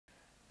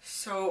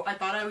So I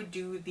thought I would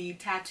do the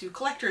tattoo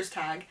collector's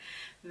tag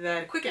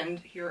that Quickend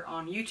here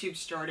on YouTube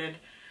started,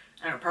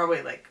 I don't know,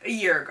 probably like a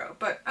year ago,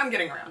 but I'm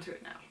getting around to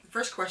it now. The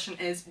first question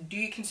is, do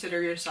you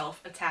consider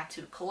yourself a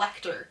tattoo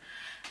collector?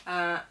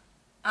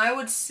 I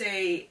would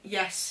say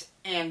yes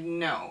and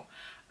no.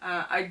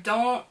 I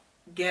don't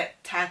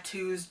get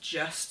tattoos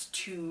just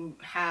to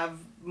have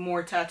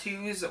more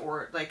tattoos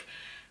or like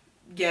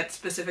get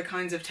specific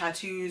kinds of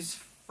tattoos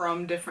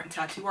from different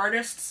tattoo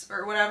artists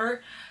or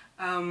whatever.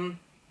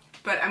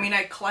 But I mean,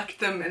 I collect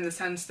them in the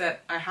sense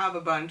that I have a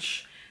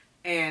bunch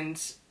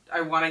and I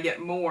want to get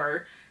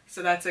more,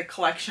 so that's a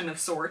collection of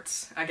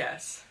sorts, I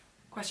guess.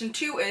 Question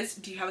 2 is,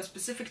 do you have a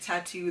specific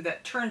tattoo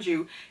that turned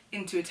you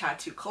into a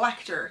tattoo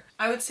collector?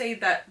 I would say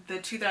that the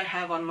two that I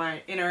have on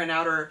my inner and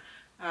outer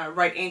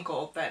right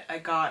ankle that I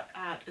got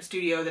at a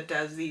studio that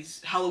does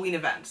these Halloween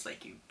events,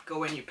 like you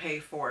go in, you pay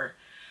for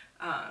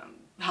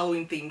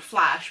Halloween themed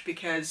flash,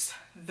 because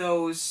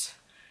those,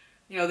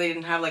 you know, they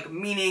didn't have like a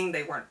meaning,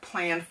 they weren't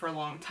planned for a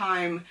long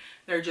time,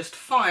 they're just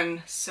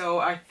fun. So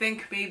I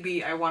think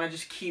maybe I want to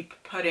just keep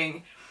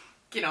putting,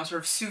 you know,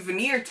 sort of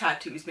souvenir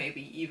tattoos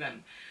maybe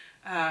even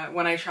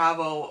when I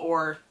travel,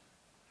 or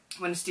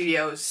when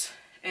studios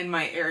in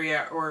my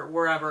area or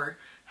wherever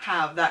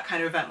have that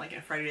kind of event, like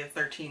in Friday the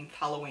 13th,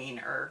 Halloween,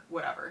 or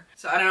whatever.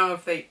 So I don't know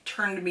if they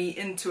turned me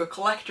into a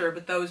collector,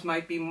 but those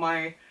might be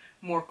my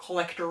more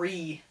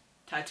collector-y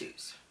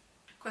tattoos.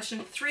 Question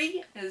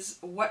 3 is,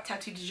 what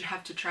tattoo did you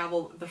have to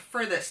travel the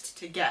furthest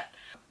to get?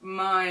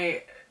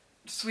 My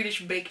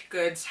Swedish baked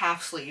goods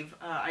half sleeve.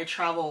 I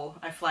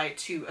fly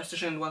to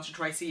Östersund once or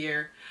twice a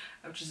year,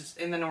 which is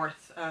in the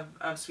north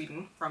of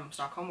Sweden from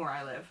Stockholm, where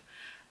I live.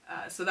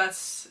 So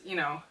that's, you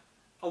know,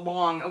 a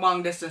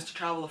long distance to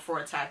travel for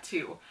a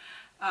tattoo.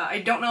 I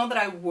don't know that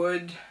I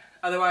would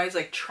otherwise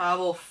like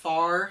travel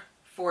far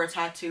for a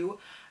tattoo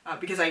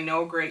because I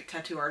know great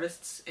tattoo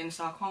artists in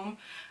Stockholm.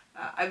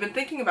 I've been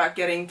thinking about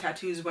getting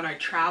tattoos when I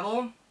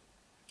travel,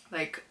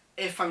 like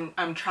if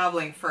I'm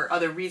traveling for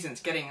other reasons,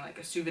 getting like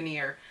a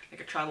souvenir,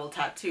 like a travel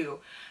tattoo.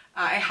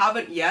 I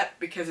haven't yet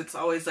because it's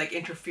always like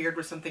interfered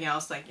with something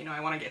else, like, you know, I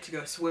want to get to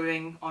go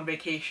swimming on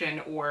vacation,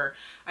 or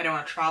I don't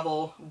want to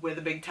travel with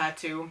a big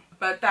tattoo,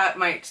 but that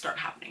might start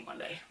happening one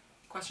day.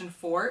 Question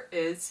 4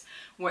 is,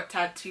 what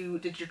tattoo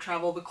did you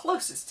travel the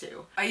closest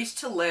to? I used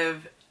to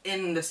live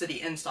in the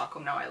city in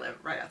Stockholm, now I live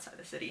right outside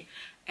the city,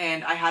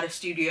 and I had a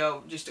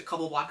studio just a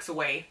couple blocks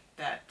away,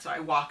 so I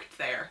walked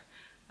there.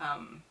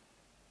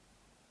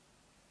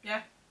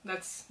 Yeah,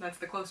 that's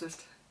the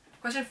closest.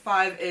 Question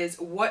 5 is,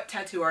 what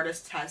tattoo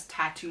artist has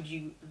tattooed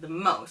you the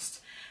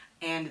most?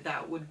 And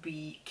that would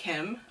be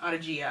Kim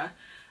Adagia,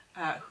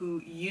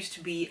 who used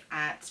to be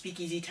at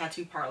Speakeasy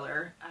Tattoo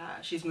Parlor.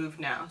 She's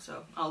moved now,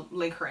 so I'll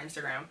link her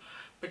Instagram.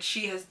 But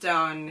she has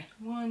done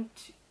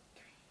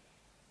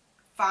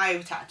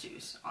 5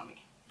 tattoos on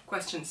me.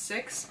 Question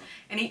 6,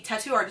 any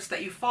tattoo artist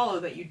that you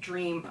follow that you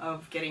dream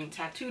of getting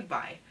tattooed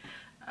by?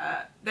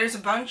 There's a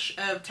bunch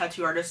of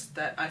tattoo artists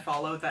that I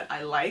follow that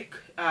I like.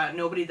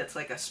 Nobody that's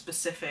like a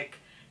specific,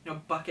 you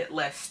know, bucket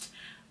list.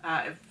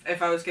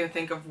 If I was going to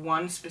think of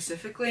one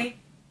specifically,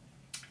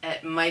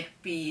 it might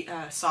be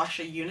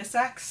Sasha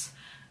Unisex.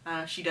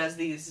 She does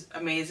these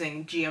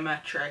amazing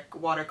geometric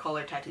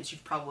watercolor tattoos.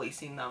 You've probably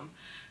seen them.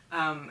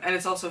 And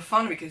it's also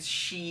fun because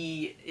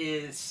she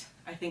is,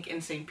 I think, in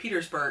St.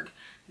 Petersburg.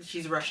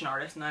 She's a Russian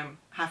artist, and I'm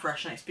half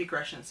Russian, I speak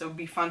Russian, so it would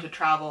be fun to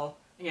travel,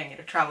 again, get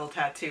a travel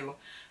tattoo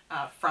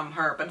from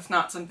her, but it's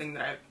not something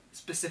that I've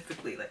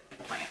specifically like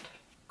planned.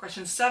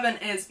 Question 7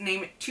 is,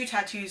 name 2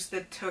 tattoos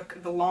that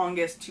took the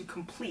longest to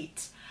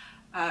complete.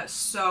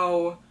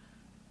 So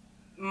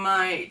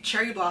my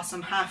cherry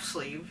blossom half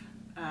sleeve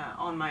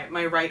on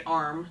my right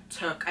arm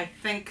took, I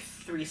think,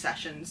 3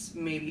 sessions,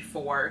 maybe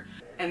 4.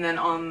 And then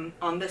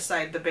on this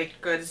side, the baked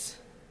goods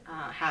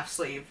half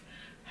sleeve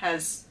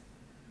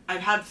I've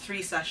had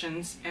 3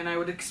 sessions, and I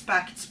would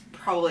expect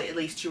probably at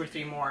least 2 or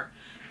 3 more,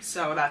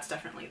 so that's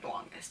definitely the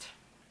longest.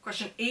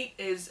 Question 8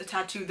 is a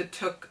tattoo that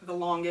took the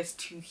longest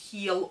to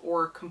heal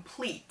or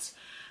complete.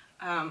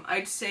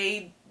 I'd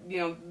say, you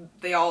know,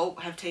 they all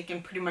have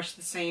taken pretty much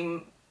the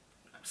same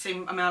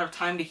amount of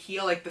time to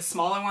heal. Like the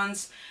smaller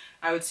ones,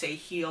 I would say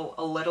heal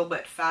a little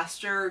bit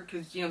faster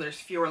because, you know, there's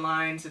fewer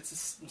lines, it's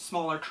a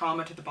smaller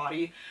trauma to the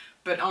body,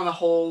 but on the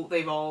whole,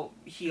 they've all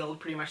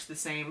healed pretty much the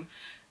same.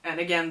 And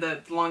again,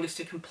 the longest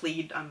to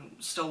complete, I'm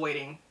still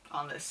waiting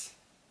on this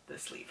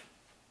sleeve.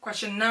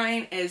 Question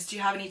 9 is, do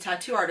you have any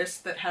tattoo artists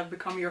that have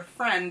become your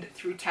friend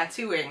through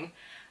tattooing?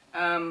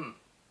 Probably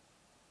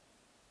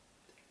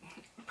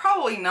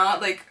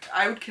not. Like,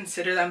 I would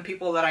consider them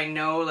people that I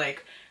know,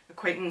 like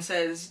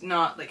acquaintances,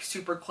 not like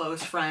super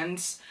close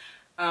friends.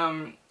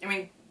 I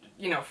mean,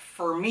 you know,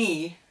 for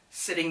me,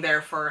 sitting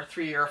there for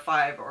 3 or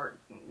 5 or,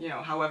 you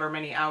know, however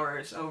many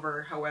hours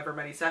over however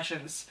many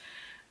sessions,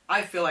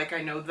 I feel like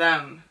I know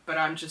them, but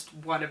I'm just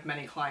one of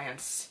many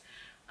clients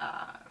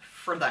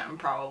for them,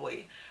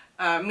 probably.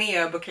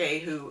 Mia Bouquet,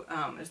 who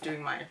is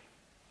doing my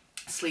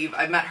sleeve,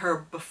 I met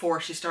her before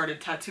she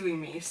started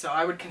tattooing me, so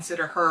I would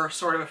consider her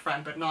sort of a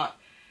friend, but not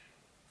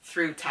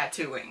through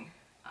tattooing.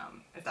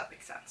 if that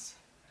makes sense.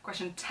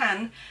 Question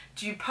 10,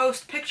 do you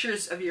post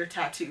pictures of your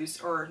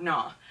tattoos or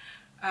no?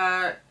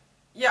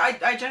 Yeah,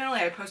 I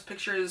generally post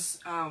pictures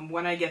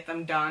when I get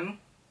them done.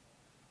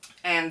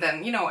 And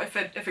then, you know, if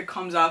it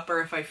comes up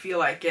or if I feel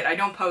like it, I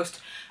don't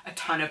post a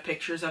ton of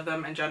pictures of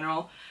them in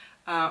general.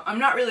 I'm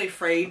not really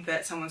afraid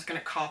that someone's gonna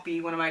copy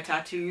one of my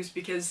tattoos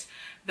because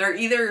they're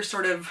either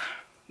sort of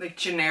like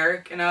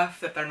generic enough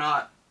that they're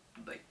not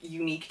like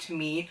unique to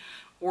me,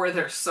 or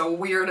they're so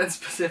weird and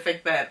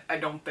specific that I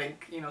don't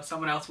think, you know,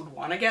 someone else would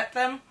want to get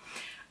them.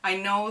 I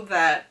know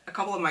that a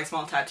couple of my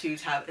small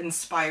tattoos have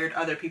inspired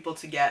other people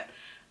to get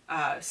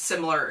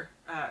similar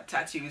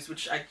tattoos,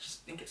 which I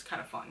just think is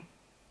kind of fun.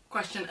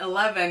 Question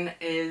 11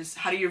 is,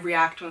 how do you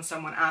react when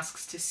someone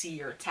asks to see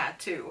your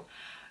tattoo?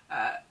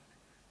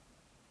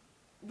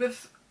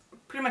 With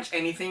pretty much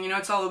anything, you know,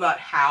 it's all about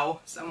how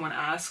someone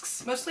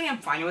asks. Mostly I'm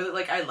fine with it,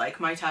 like I like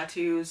my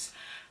tattoos.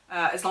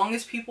 As long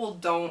as people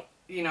don't,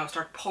 you know,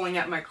 start pulling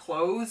at my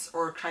clothes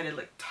or try to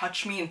like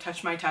touch me and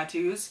touch my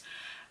tattoos.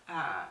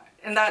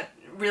 And that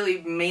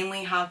really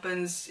mainly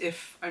happens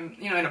if I'm,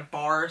 you know, in a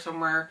bar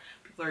somewhere,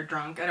 people are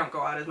drunk. I don't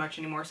go out as much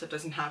anymore, so it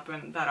doesn't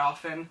happen that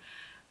often.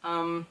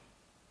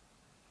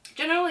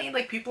 Generally,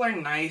 like, people are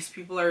nice,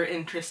 people are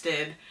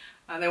interested,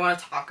 they want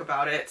to talk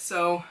about it,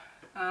 so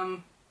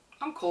I'm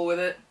cool with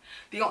it.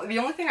 The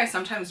only thing I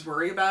sometimes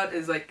worry about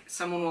is, like,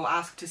 someone will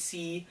ask to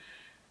see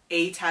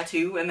a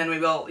tattoo and then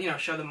maybe I'll, you know,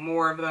 show them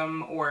more of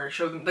them or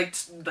show them, like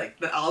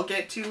that I'll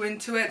get too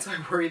into it, so I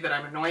worry that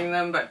I'm annoying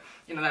them, but,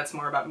 you know, that's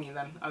more about me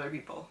than other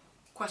people.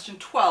 Question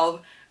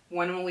 12,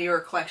 when will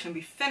your collection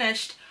be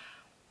finished?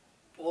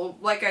 Well,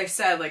 like I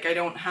said, like, I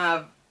don't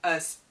have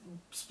a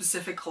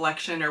specific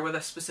collection or with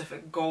a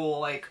specific goal,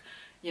 like,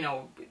 you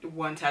know,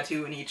 one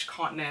tattoo in each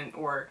continent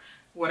or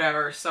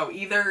whatever. So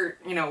either,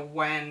 you know,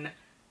 when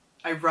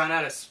I run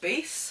out of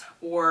space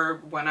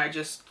or when I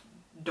just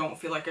don't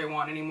feel like I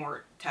want any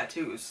more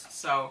tattoos.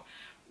 So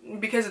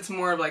because it's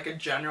more of like a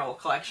general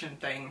collection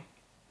thing,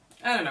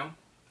 I don't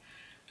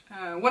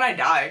know. When I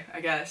die, I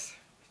guess.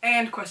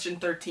 And question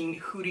 13,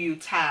 who do you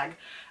tag?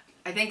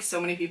 I think so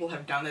many people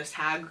have done this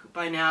tag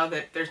by now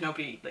that there's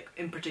nobody like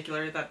in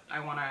particular that I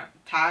want to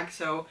tag.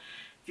 So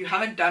if you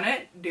haven't done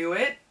it, do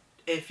it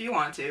if you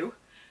want to.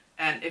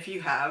 And if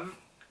you have,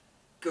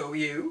 go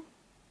you.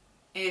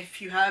 If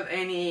you have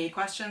any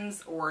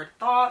questions or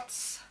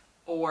thoughts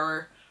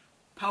or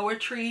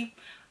poetry,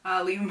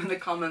 leave them in the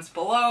comments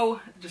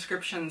below. The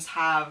descriptions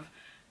have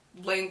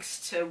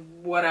links to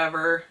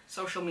whatever,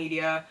 social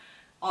media,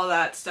 all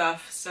that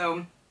stuff.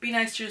 So be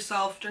nice to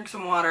yourself, drink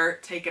some water,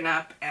 take a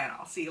nap, and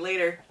I'll see you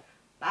later.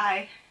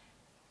 Bye!